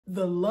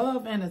the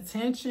love and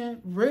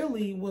attention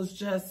really was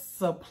just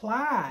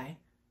supply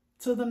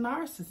to the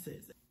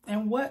narcissist.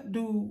 And what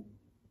do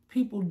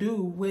people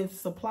do with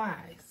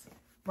supplies,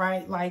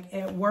 right? Like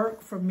at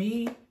work, for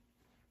me,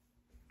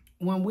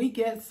 when we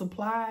get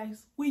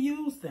supplies, we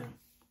use them.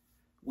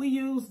 We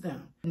use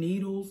them.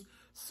 Needles,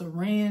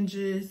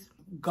 syringes,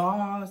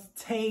 gauze,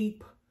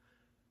 tape,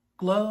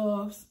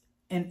 gloves,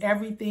 and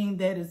everything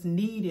that is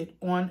needed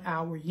on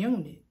our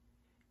unit.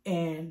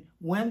 And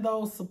when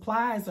those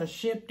supplies are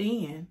shipped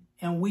in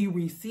and we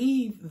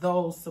receive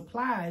those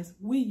supplies,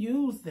 we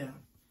use them.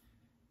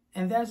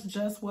 And that's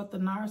just what the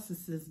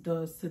narcissist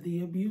does to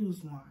the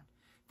abused one.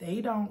 They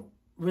don't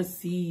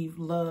receive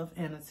love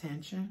and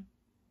attention.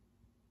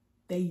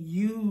 They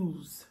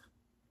use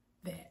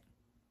that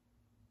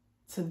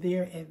to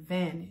their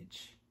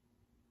advantage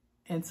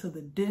and to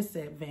the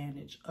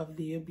disadvantage of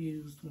the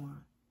abused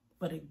one.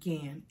 But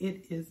again,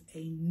 it is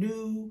a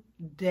new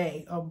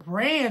day, a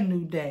brand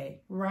new day,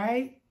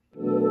 right?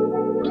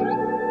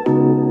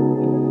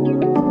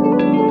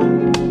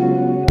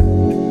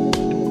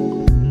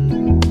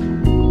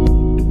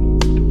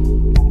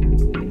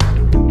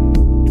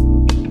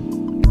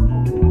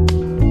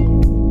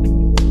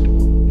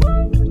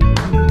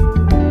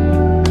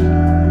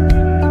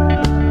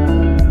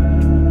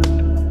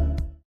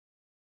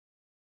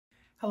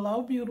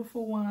 Hello,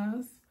 beautiful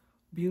ones,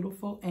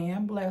 beautiful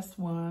and blessed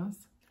ones.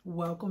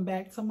 Welcome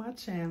back to my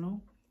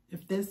channel.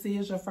 If this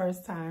is your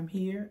first time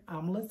here,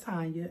 I'm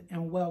LaTanya,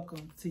 and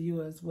welcome to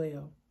you as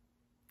well.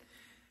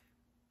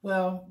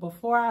 Well,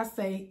 before I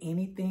say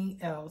anything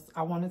else,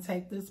 I want to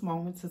take this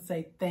moment to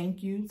say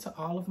thank you to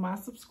all of my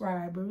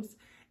subscribers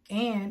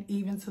and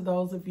even to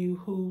those of you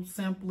who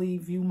simply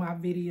view my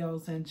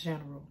videos in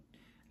general.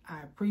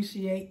 I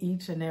appreciate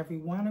each and every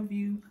one of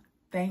you.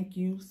 Thank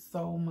you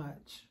so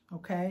much,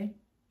 okay?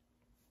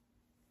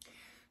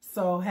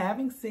 So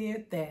having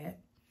said that,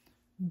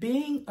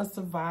 being a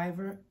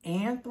survivor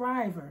and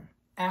thriver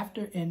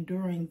after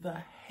enduring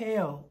the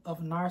hell of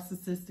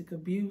narcissistic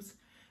abuse,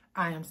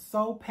 I am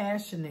so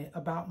passionate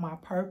about my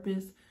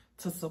purpose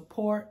to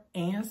support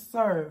and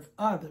serve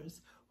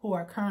others who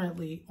are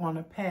currently on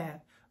a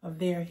path of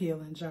their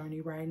healing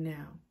journey right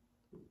now.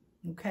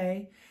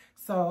 Okay?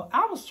 So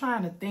I was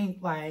trying to think,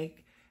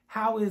 like,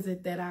 how is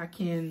it that I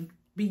can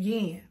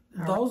begin?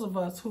 Those of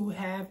us who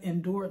have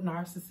endured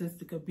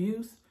narcissistic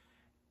abuse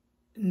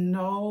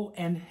know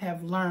and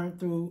have learned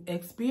through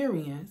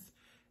experience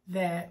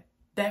that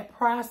that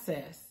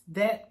process,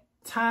 that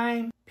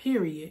time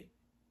period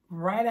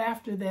right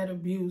after that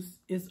abuse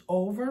is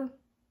over,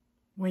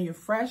 when you're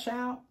fresh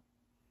out,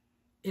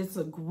 it's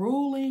a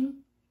grueling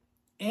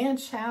and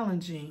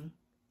challenging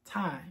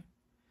time.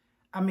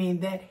 I mean,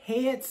 that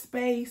head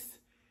space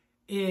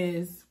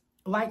is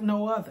like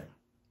no other.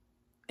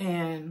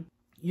 And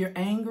you're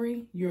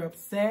angry, you're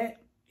upset,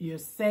 you're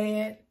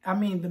sad. I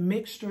mean, the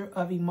mixture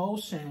of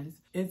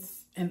emotions,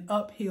 it's an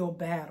uphill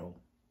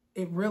battle.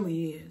 It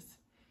really is.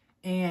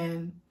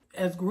 And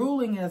as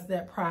grueling as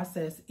that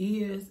process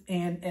is,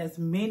 and as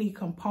many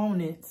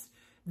components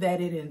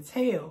that it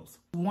entails,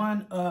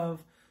 one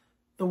of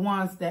the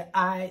ones that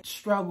I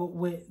struggled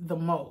with the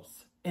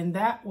most, and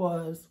that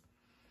was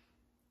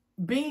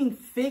being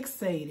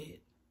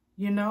fixated,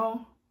 you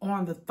know,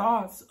 on the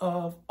thoughts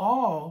of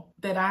all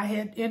that I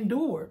had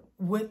endured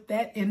with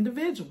that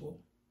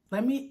individual.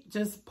 Let me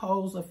just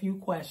pose a few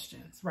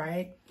questions,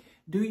 right?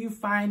 Do you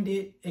find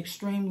it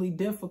extremely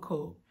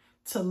difficult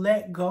to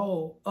let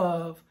go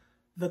of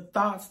the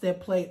thoughts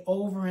that play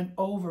over and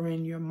over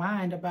in your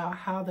mind about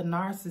how the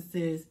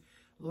narcissist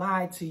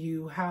lied to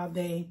you, how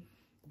they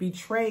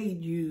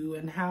betrayed you,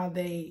 and how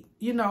they,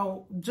 you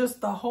know, just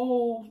the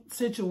whole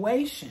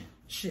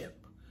situationship,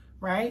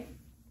 right?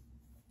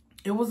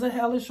 It was a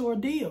hellish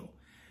ordeal.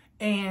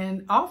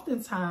 And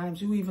oftentimes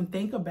you even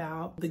think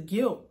about the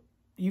guilt.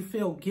 You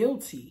feel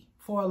guilty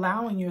for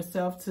allowing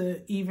yourself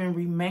to even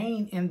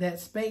remain in that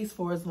space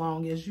for as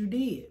long as you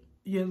did.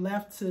 You're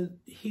left to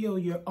heal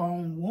your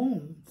own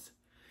wounds.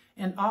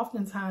 And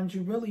oftentimes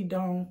you really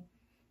don't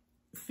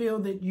feel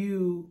that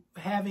you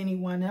have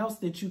anyone else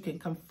that you can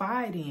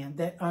confide in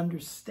that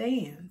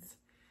understands.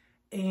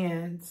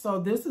 And so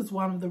this is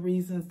one of the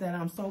reasons that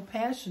I'm so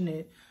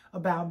passionate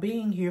about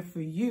being here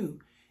for you.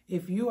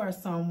 If you are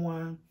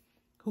someone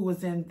who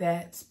is in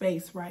that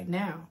space right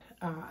now,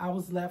 I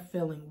was left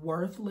feeling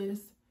worthless,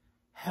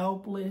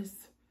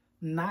 helpless,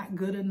 not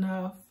good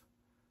enough,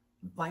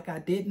 like I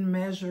didn't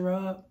measure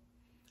up.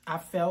 I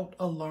felt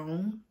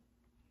alone.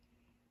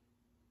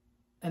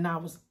 And I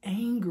was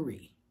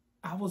angry.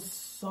 I was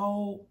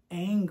so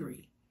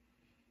angry.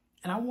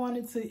 And I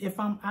wanted to, if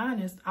I'm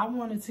honest, I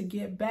wanted to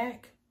get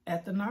back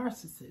at the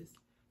narcissist.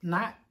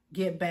 Not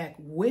get back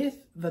with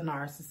the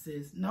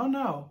narcissist.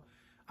 No.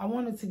 I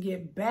wanted to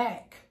get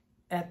back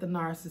at the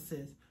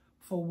narcissist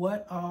for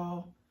what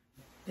all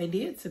they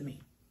did to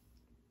me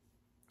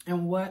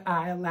and what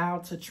I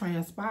allowed to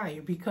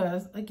transpire,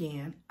 because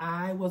again,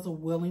 I was a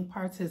willing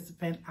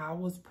participant. I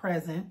was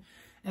present.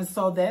 And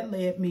so that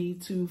led me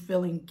to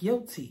feeling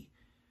guilty,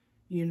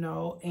 you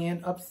know,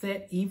 and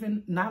upset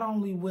even not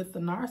only with the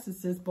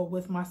narcissist, but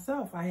with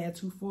myself. I had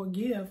to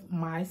forgive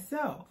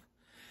myself.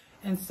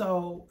 And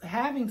so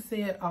having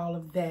said all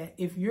of that,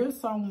 if you're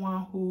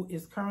someone who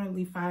is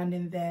currently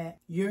finding that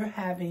you're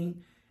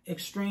having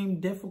extreme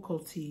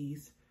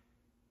difficulties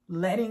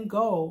letting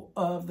go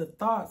of the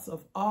thoughts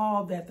of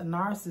all that the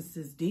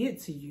narcissist did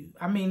to you,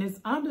 I mean,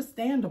 it's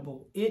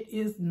understandable. It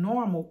is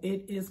normal.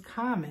 It is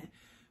common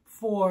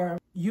for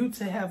you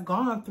to have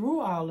gone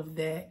through all of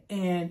that,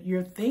 and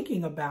you're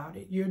thinking about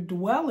it. You're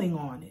dwelling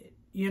on it,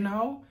 you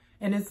know?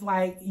 And it's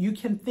like you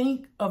can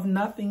think of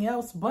nothing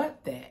else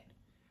but that.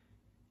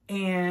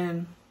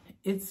 And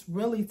it's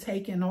really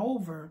taken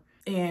over.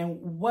 And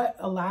what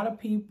a lot of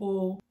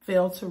people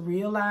fail to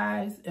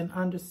realize and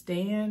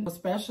understand,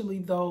 especially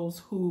those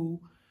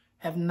who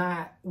have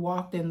not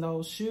walked in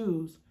those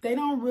shoes, they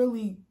don't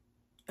really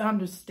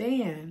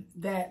understand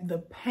that the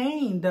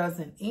pain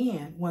doesn't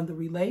end when the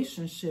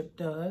relationship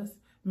does.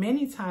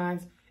 Many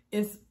times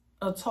it's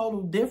a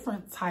total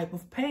different type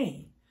of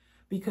pain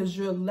because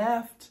you're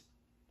left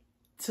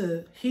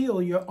to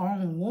heal your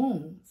own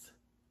wounds.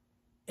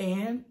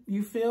 And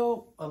you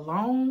feel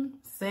alone,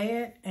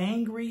 sad,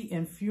 angry,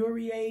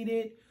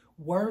 infuriated,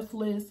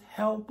 worthless,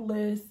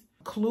 helpless,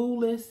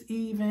 clueless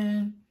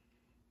even,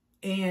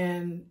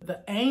 and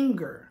the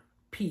anger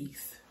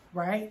piece,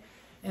 right?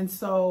 And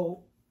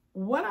so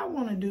what I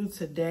want to do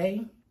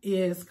today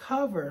is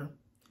cover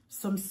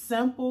some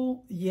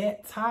simple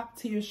yet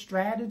top-tier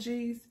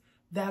strategies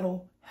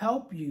that'll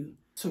help you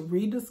to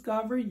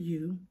rediscover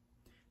you,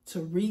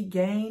 to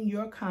regain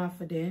your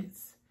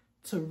confidence,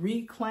 to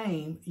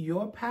reclaim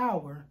your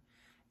power,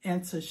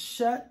 and to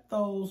shut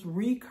those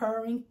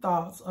recurring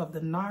thoughts of the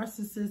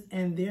narcissist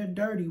and their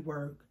dirty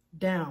work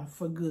down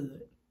for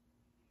good.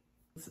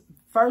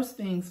 First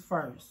things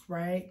first,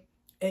 right?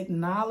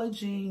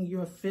 Acknowledging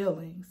your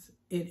feelings.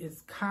 It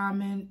is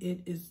common.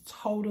 It is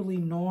totally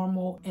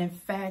normal. In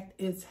fact,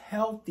 it's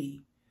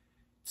healthy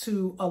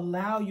to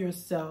allow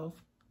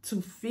yourself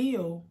to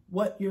feel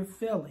what you're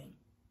feeling.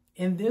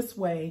 In this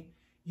way,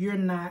 you're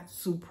not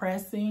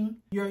suppressing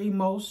your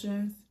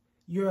emotions.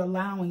 You're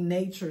allowing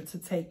nature to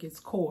take its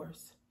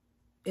course.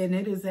 And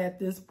it is at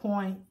this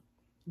point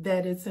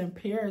that it's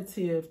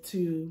imperative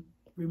to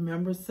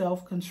remember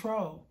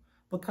self-control,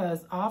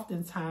 because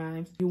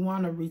oftentimes you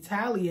want to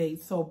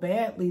retaliate so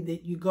badly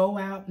that you go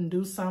out and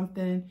do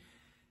something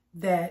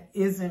that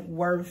isn't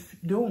worth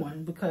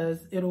doing,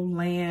 because it'll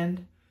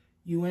land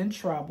you in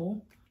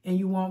trouble and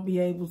you won't be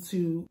able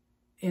to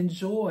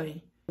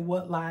enjoy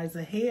what lies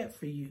ahead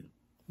for you,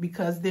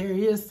 because there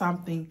is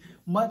something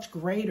much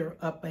greater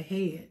up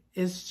ahead.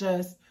 It's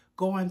just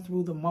going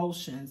through the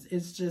motions.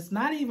 It's just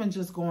not even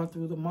just going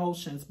through the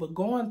motions, but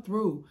going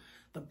through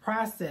the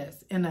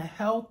process in a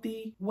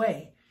healthy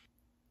way.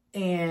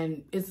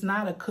 And it's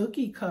not a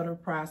cookie cutter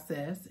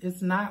process.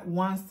 It's not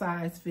one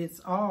size fits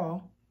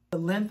all. The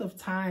length of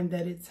time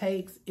that it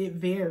takes, it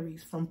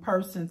varies from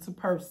person to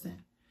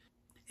person.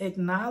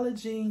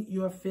 Acknowledging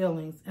your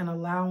feelings and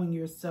allowing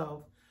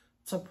yourself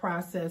to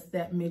process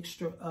that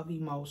mixture of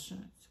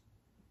emotions.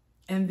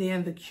 And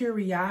then the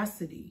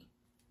curiosity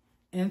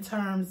in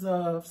terms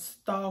of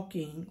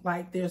stalking,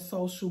 like their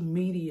social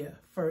media,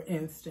 for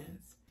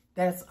instance.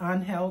 That's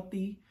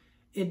unhealthy.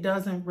 It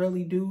doesn't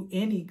really do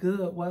any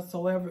good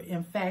whatsoever.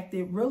 In fact,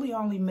 it really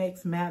only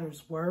makes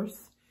matters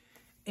worse.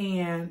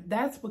 And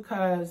that's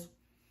because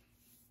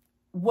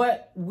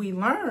what we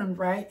learned,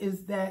 right,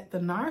 is that the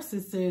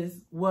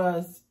narcissist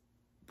was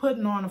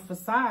putting on a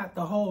facade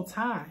the whole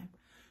time.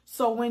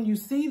 So when you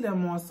see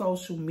them on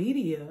social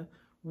media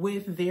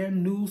with their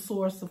new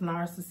source of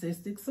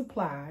narcissistic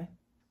supply,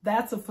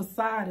 that's a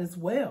facade as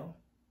well.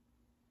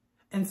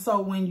 And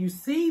so when you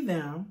see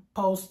them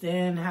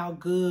posting how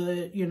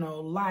good, you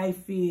know,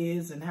 life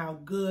is and how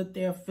good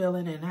they're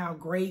feeling and how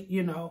great,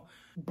 you know,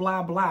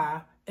 blah,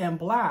 blah, and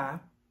blah,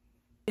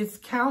 it's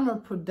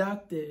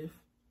counterproductive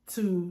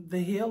to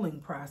the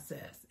healing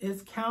process.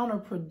 It's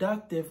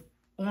counterproductive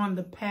on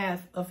the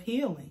path of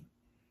healing.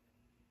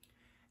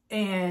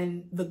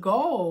 And the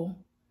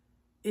goal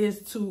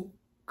is to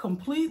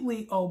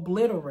completely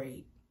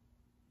obliterate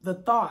the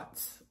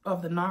thoughts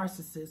of the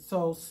narcissist.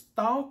 So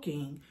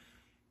stalking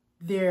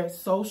their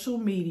social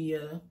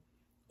media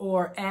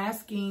or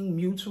asking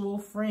mutual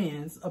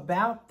friends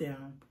about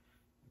them,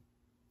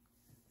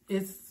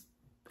 it's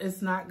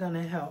not going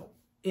to help.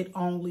 It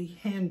only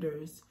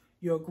hinders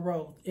your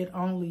growth. It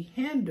only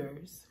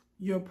hinders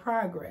your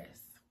progress.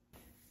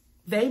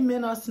 They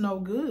meant us no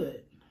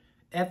good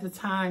at the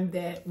time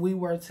that we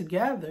were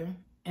together.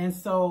 And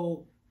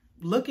so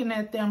looking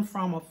at them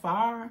from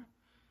afar,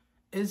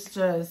 it's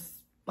just,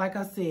 like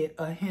I said,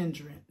 a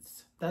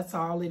hindrance. That's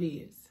all it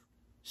is.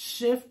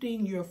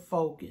 Shifting your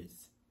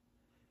focus.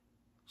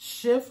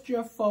 Shift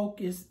your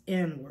focus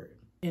inward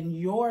in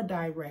your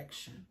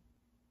direction.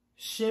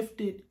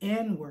 Shift it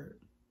inward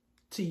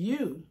to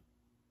you,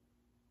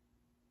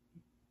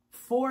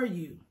 for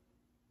you.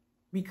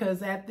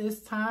 Because at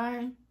this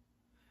time,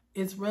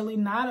 it's really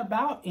not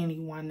about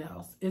anyone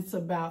else. It's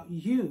about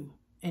you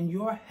and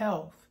your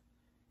health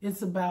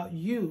It's about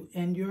you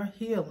and your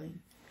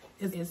healing.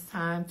 It's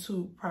time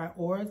to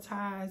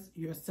prioritize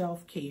your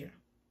self-care.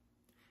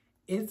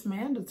 It's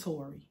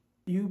mandatory.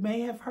 You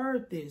may have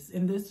heard this,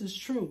 and this is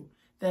true,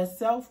 that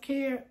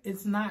self-care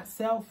is not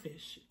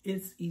selfish.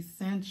 It's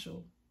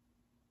essential.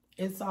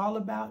 It's all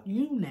about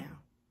you now.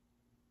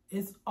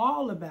 It's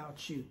all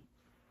about you.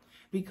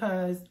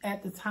 Because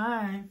at the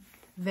time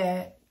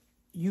that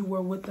you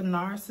were with the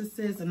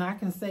narcissist, and I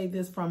can say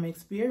this from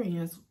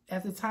experience,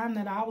 at the time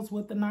that I was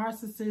with the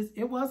narcissist,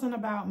 it wasn't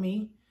about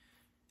me.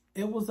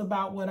 It was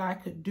about what I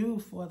could do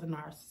for the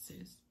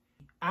narcissist.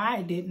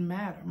 I didn't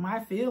matter. My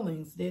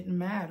feelings didn't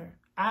matter.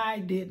 I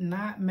did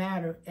not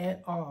matter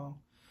at all.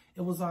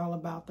 It was all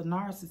about the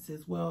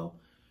narcissist. Well,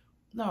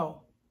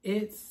 no,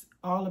 it's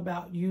all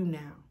about you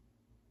now.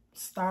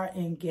 Start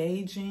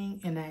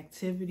engaging in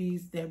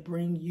activities that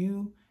bring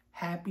you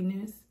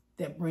happiness,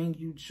 that bring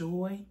you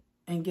joy.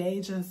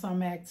 Engage in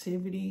some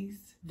activities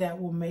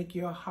that will make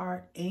your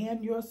heart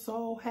and your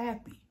soul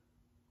happy.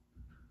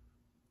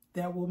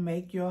 That will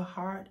make your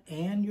heart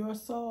and your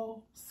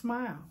soul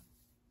smile.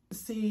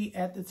 See,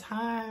 at the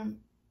time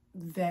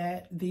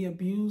that the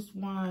abused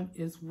one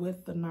is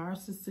with the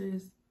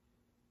narcissist,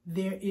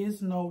 there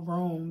is no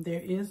room, there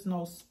is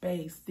no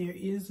space, there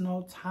is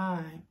no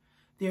time,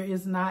 there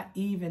is not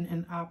even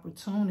an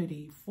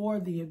opportunity for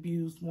the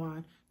abused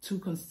one to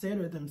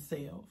consider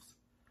themselves.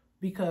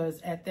 Because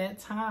at that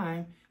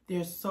time,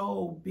 they're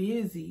so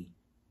busy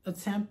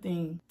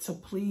attempting to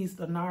please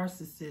the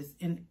narcissist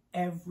in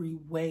every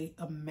way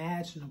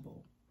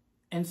imaginable.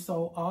 And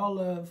so all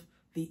of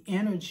the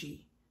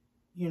energy,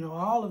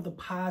 all of the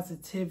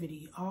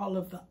positivity, all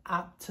of the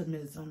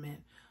optimism, and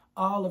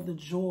all of the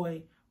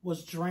joy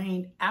was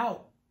drained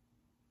out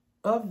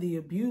of the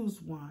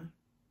abused one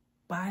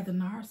by the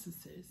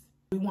narcissist.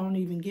 We won't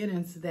even get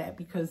into that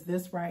because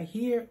this right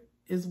here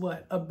is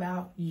what?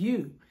 About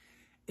you.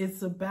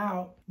 It's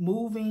about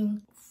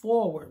moving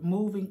forward,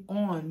 moving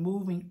on,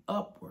 moving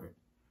upward,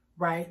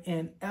 right?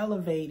 And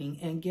elevating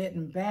and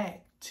getting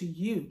back to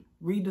you,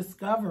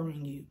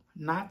 rediscovering you,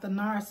 not the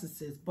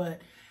narcissist.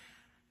 But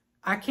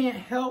I can't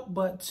help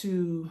but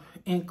to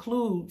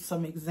include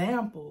some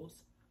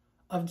examples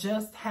of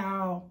just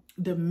how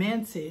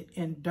demented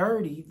and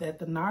dirty that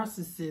the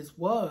narcissist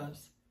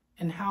was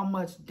and how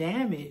much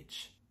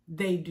damage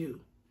they do.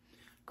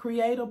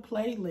 Create a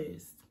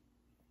playlist,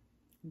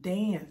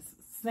 dance,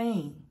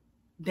 sing,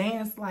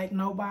 dance like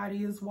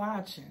nobody is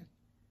watching,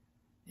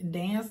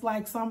 dance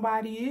like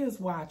somebody is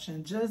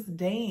watching, just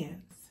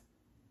dance.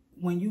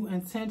 When you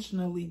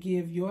intentionally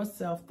give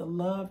yourself the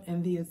love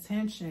and the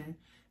attention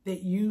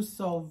that you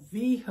so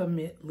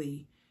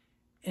vehemently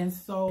and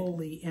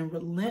solely and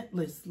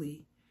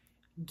relentlessly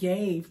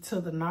gave to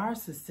the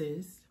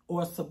narcissist,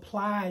 or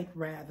supplied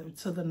rather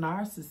to the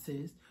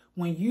narcissist,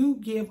 when you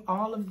give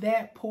all of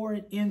that, pour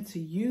it into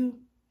you,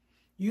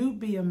 you'd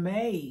be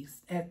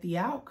amazed at the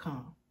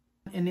outcome.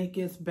 And it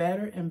gets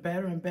better and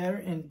better and better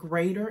and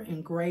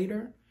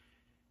greater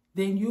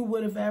than you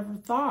would have ever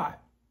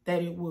thought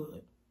that it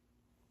would.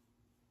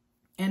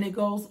 And it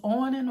goes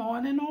on and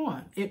on and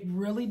on. It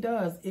really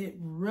does. It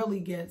really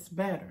gets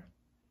better.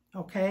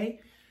 Okay?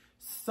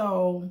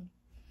 So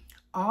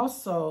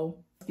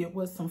also get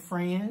with some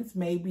friends,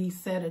 maybe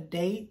set a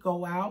date,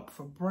 go out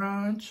for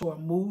brunch or a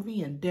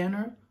movie and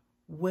dinner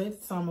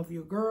with some of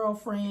your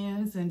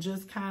girlfriends and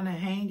just kind of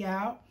hang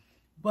out.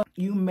 But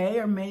you may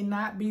or may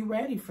not be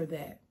ready for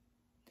that.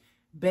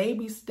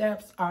 Baby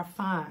steps are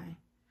fine.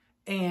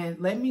 And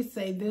let me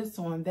say this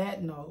on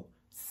that note,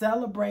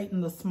 celebrating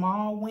the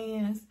small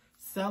wins,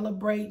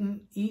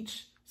 celebrating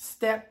each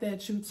step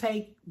that you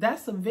take,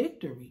 that's a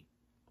victory.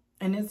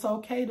 And it's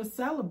okay to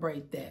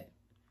celebrate that.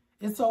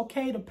 It's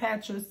okay to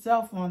pat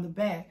yourself on the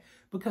back,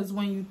 because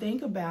when you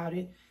think about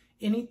it,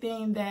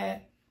 anything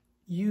that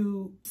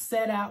you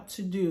set out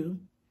to do,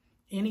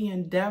 any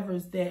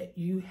endeavors that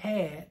you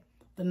had,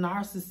 the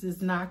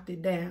narcissist knocked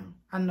it down.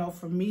 I know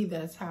for me,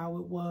 that's how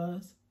it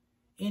was.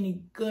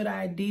 Any good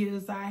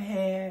ideas I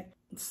had,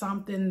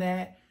 something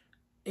that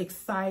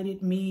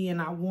excited me and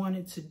I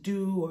wanted to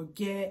do or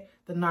get,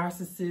 the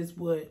narcissist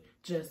would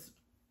just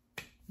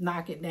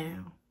knock it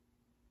down,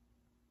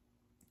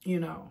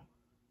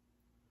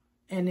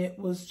 And it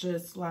was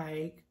just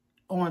like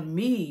on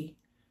me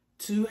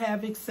to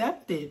have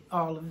accepted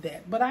all of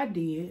that. But I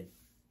did,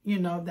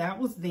 that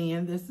was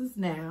then, this is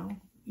now,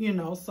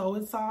 so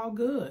it's all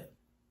good,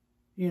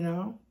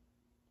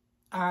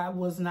 I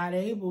was not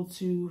able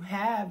to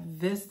have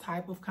this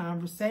type of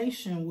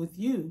conversation with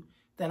you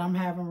that I'm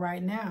having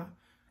right now.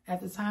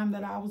 At the time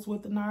that I was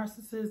with the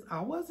narcissist,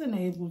 I wasn't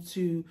able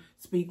to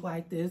speak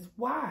like this.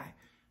 Why?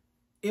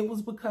 It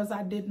was because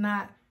I did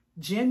not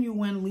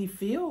genuinely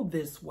feel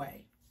this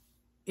way.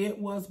 It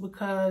was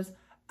because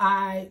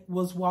I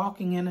was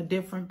walking in a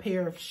different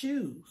pair of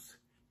shoes.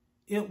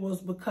 It was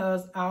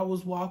because I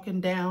was walking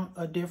down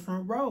a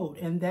different road,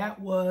 and that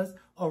was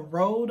a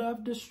road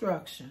of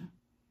destruction,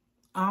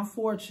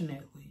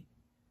 unfortunately.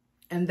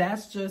 And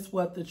that's just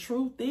what the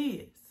truth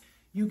is.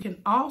 You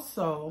can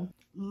also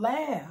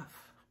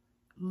laugh,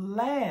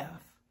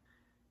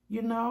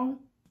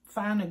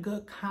 find a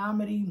good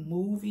comedy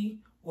movie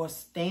or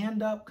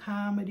stand-up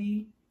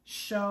comedy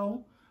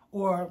show,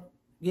 or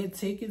get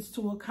tickets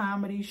to a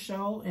comedy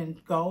show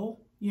and go,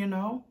 you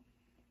know.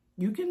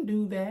 You can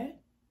do that.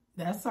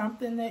 That's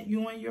something that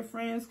you and your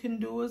friends can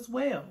do as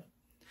well.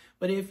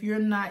 But if you're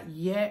not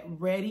yet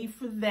ready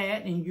for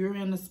that and you're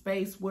in a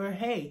space where,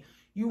 hey,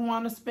 you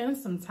want to spend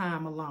some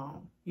time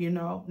alone, you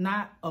know,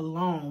 not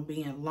alone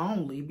being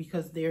lonely,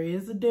 because there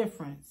is a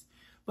difference,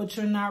 but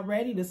you're not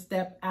ready to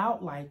step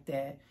out like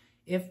that.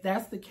 If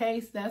that's the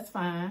case, that's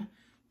fine.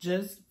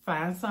 Just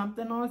find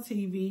something on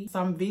TV,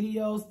 some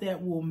videos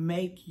that will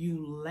make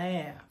you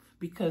laugh,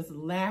 because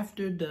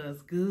laughter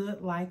does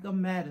good like a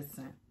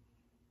medicine.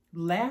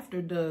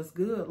 Laughter does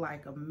good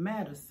like a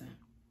medicine.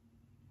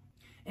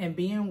 And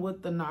being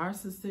with the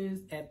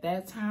narcissist at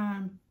that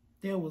time,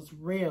 there was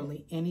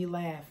rarely any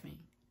laughing.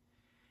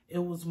 It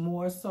was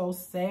more so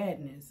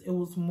sadness. It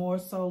was more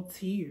so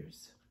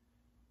tears.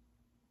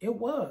 It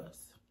was.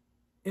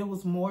 It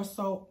was more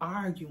so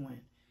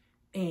arguing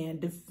and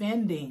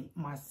defending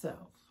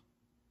myself.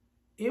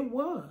 It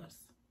was.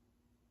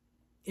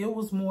 It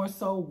was more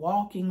so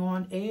walking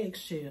on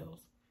eggshells.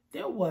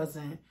 There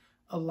wasn't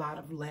a lot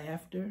of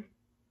laughter.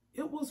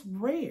 It was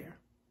rare.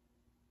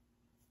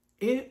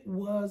 It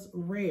was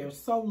rare.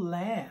 So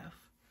laugh.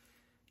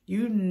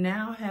 You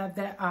now have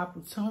that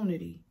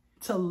opportunity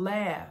to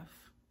laugh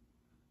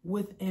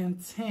with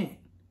intent.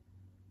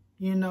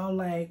 You know,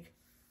 like,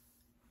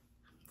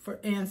 for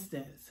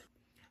instance,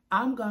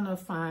 I'm going to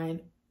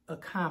find a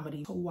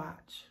comedy to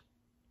watch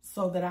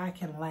so that I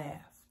can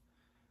laugh.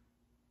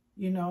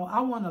 You know,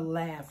 I want to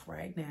laugh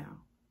right now.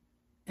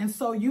 And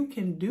so you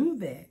can do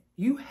that.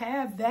 You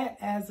have that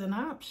as an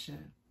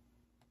option.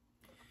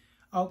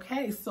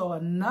 Okay, so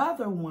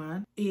another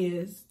one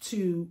is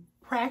to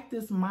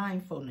practice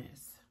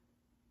mindfulness.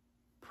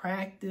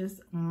 Practice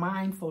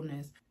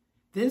mindfulness.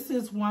 This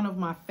is one of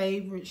my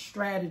favorite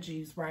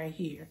strategies right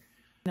here.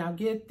 Now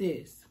get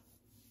this.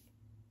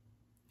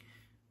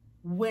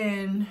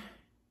 When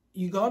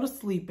you go to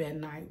sleep at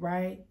night,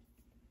 right?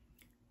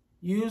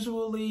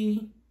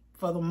 Usually,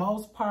 for the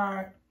most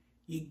part,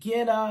 you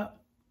get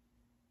up,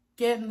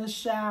 get in the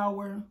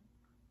shower,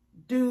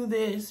 do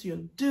this,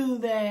 you'll do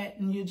that,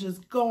 and you're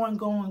just going,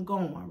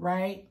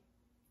 right?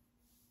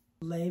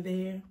 Lay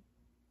there,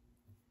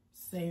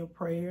 say a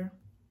prayer,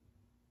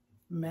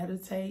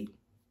 meditate.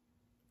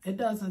 It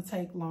doesn't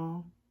take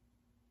long.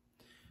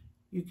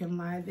 You can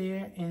lie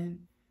there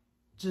and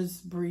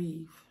just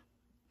breathe.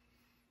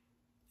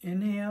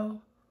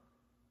 Inhale,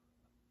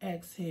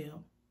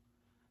 exhale,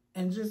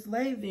 and just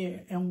lay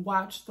there and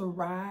watch the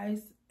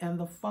rise and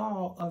the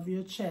fall of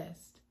your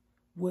chest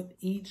with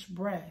each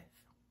breath.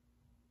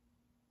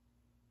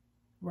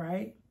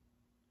 Right?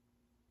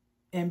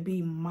 And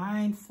be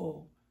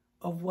mindful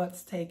of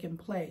what's taking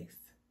place.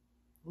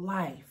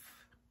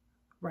 Life,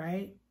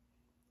 right?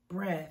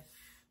 Breath.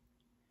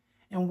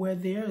 And where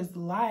there is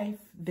life,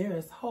 there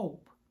is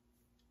hope.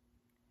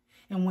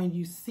 And when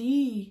you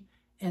see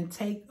and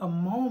take a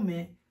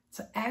moment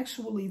to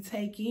actually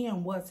take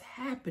in what's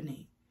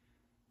happening,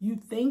 you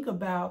think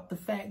about the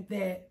fact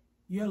that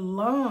your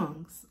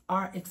lungs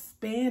are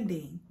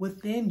expanding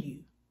within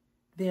you.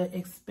 They're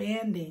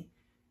expanding,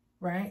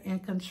 right?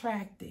 And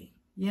contracting,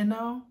 you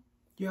know?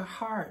 Your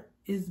heart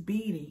is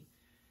beating.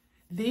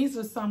 These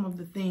are some of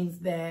the things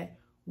that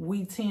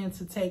we tend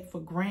to take for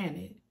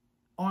granted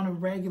on a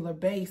regular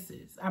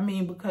basis. I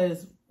mean,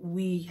 because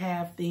we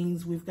have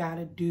things we've got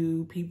to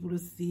do, people to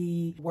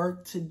see,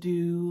 work to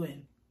do,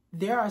 and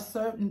there are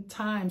certain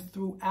times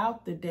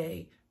throughout the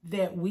day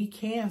that we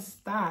can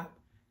stop,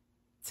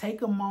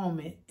 take a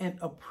moment, and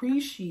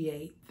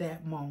appreciate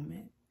that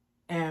moment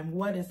and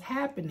what is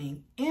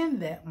happening in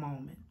that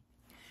moment.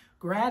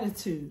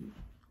 Gratitude.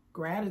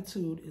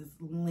 Gratitude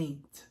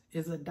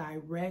is a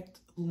direct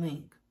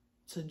link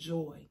to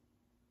joy.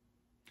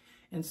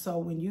 And so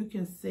when you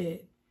can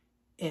sit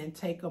and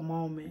take a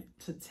moment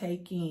to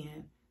take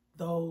in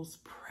those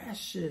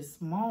precious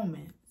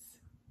moments,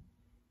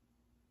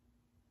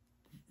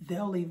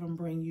 they'll even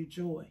bring you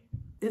joy.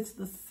 It's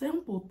the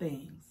simple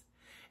things.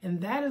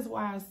 And that is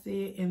why I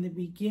said in the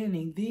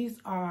beginning, these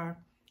are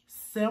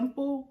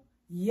simple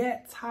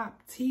yet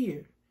top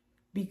tier,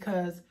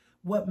 because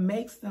what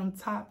makes them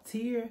top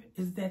tier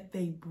is that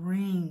they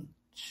bring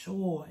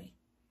joy.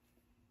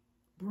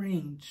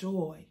 Bring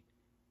joy.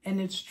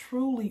 And it's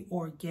truly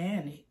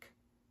organic.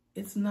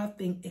 It's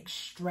nothing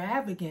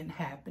extravagant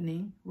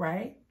happening,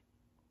 right?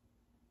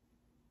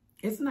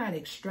 It's not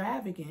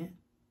extravagant,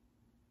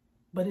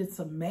 but it's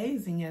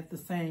amazing at the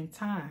same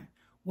time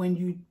when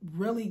you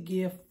really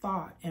give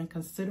thought and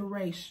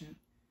consideration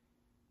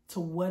to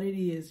what it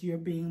is you're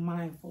being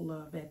mindful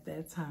of at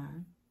that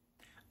time.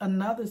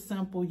 Another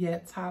simple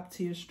yet top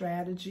tier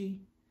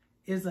strategy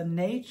is a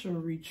nature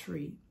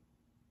retreat.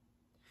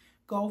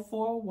 Go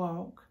for a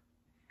walk,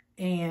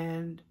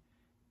 and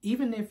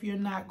even if you're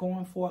not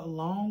going for a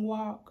long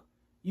walk,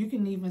 you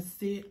can even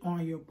sit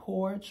on your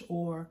porch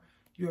or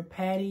your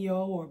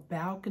patio or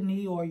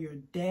balcony or your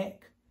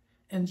deck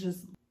and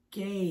just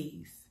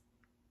gaze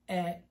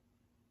at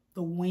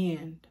the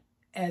wind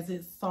as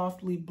it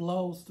softly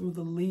blows through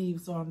the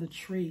leaves on the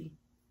tree,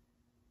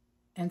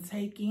 and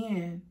take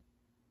in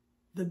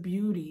the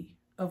beauty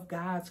of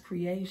God's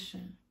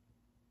creation.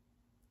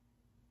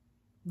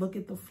 Look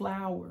at the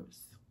flowers,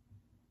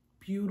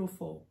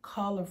 beautiful,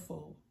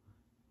 colorful,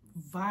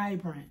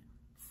 vibrant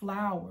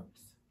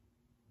flowers.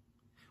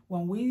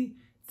 When we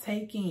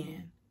take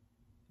in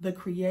the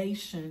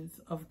creations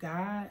of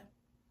God,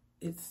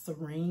 it's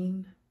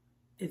serene,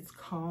 it's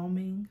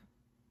calming,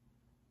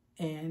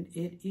 and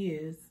it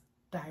is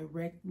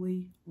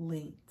directly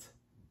linked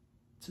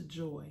to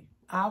joy.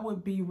 I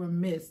would be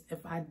remiss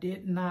if I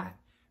did not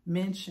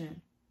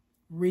mention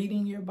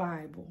reading your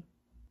Bible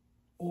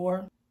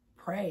or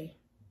pray.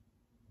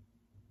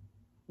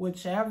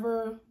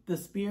 Whichever the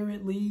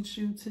Spirit leads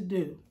you to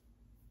do,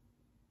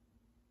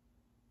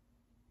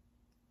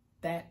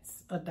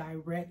 that's a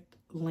direct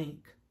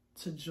link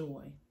to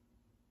joy.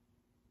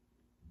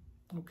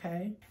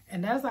 Okay?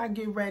 And as I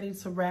get ready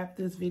to wrap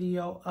this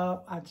video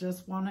up, I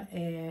just want to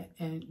add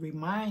and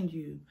remind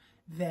you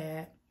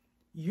that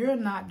you're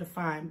not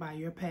defined by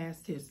your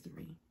past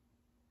history.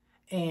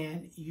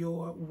 And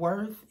your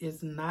worth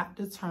is not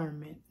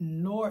determined,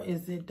 nor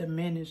is it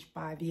diminished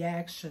by the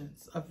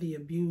actions of the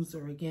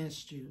abuser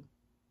against you.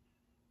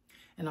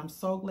 And I'm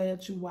so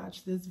glad you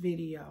watched this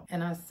video.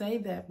 And I say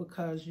that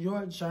because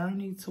your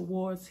journey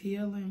towards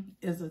healing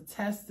is a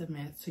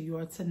testament to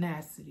your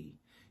tenacity.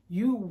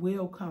 You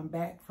will come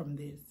back from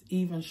this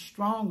even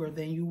stronger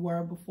than you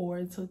were before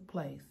it took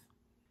place.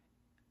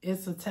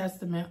 It's a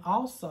testament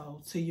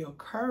also to your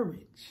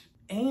courage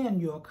and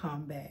your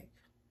comeback.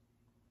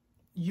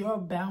 Your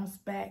bounce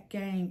back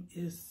game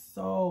is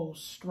so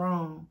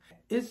strong.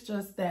 It's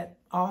just that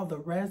all the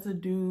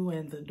residue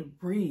and the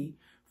debris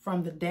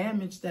from the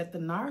damage that the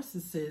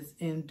narcissist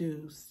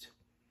induced,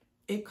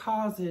 it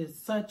causes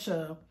such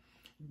a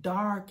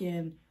dark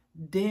and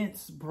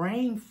dense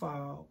brain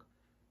fog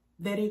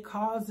that it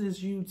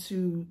causes you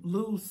to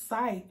lose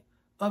sight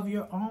of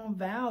your own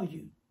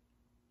value.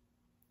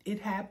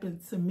 It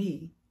happened to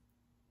me.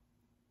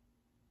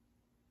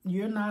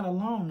 You're not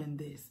alone in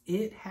this.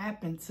 It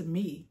happened to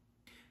me.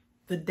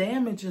 The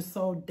damage is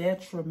so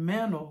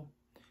detrimental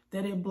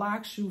that it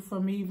blocks you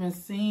from even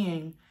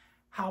seeing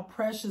how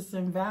precious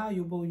and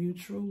valuable you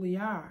truly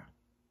are.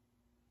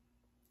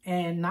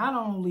 And not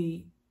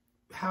only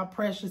how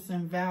precious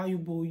and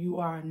valuable you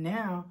are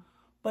now,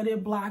 but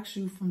it blocks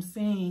you from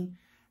seeing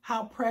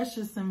how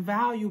precious and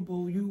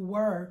valuable you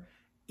were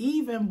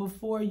even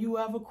before you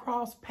ever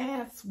crossed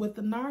paths with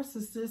the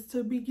narcissist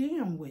to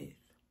begin with.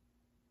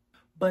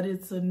 But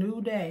it's a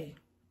new day.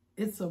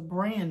 It's a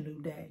brand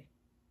new day,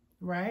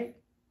 right?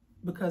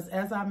 Because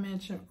as I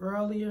mentioned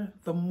earlier,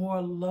 the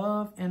more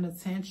love and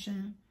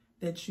attention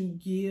that you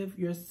give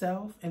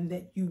yourself and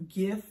that you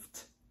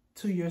gift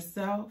to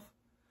yourself,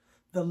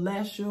 the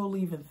less you'll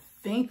even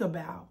think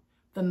about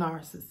the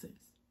narcissist.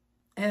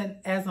 And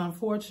as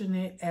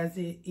unfortunate as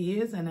it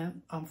is,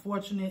 and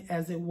unfortunate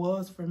as it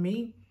was for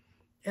me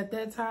at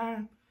that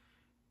time,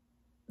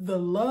 the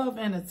love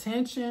and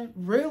attention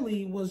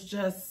really was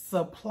just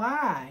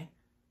supply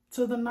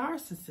to the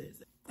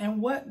narcissist.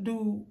 And what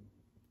do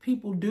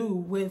people do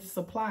with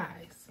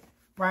supplies,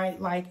 right?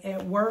 Like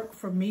at work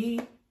for me,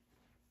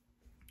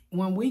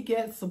 when we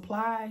get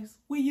supplies,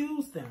 we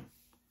use them.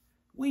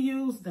 We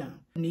use them.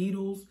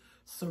 Needles,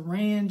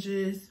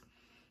 syringes,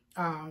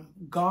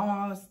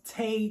 gauze,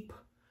 tape,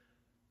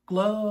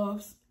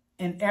 gloves,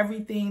 and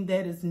everything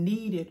that is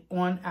needed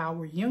on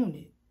our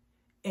unit.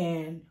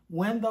 And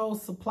when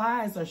those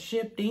supplies are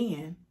shipped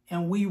in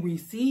and we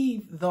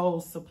receive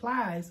those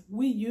supplies,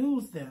 we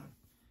use them.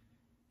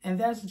 And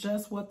that's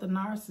just what the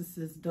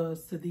narcissist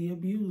does to the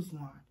abused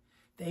one.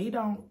 They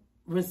don't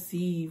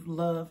receive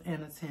love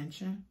and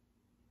attention.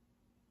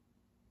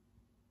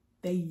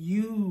 They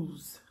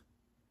use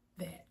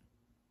that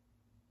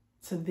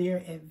to their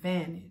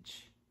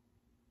advantage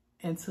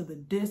and to the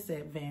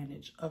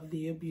disadvantage of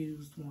the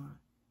abused one.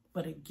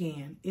 But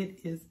again, it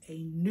is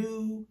a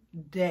new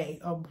day,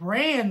 a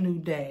brand new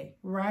day,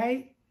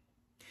 right?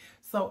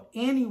 So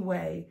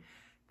anyway,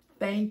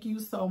 thank you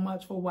so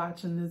much for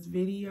watching this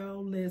video.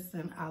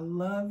 Listen, I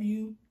love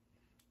you.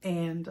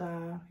 And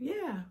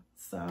yeah,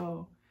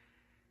 so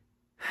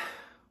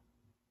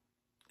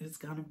it's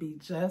going to be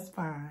just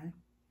fine.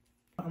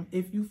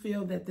 If you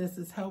feel that this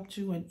has helped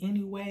you in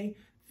any way,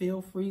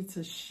 feel free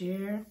to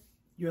share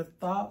your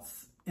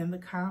thoughts in the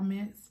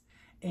comments.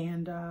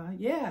 And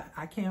yeah,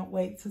 I can't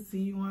wait to see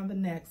you on the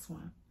next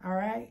one. All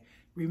right.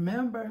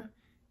 Remember,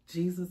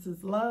 Jesus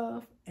is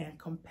love and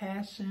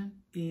compassion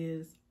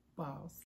is boss.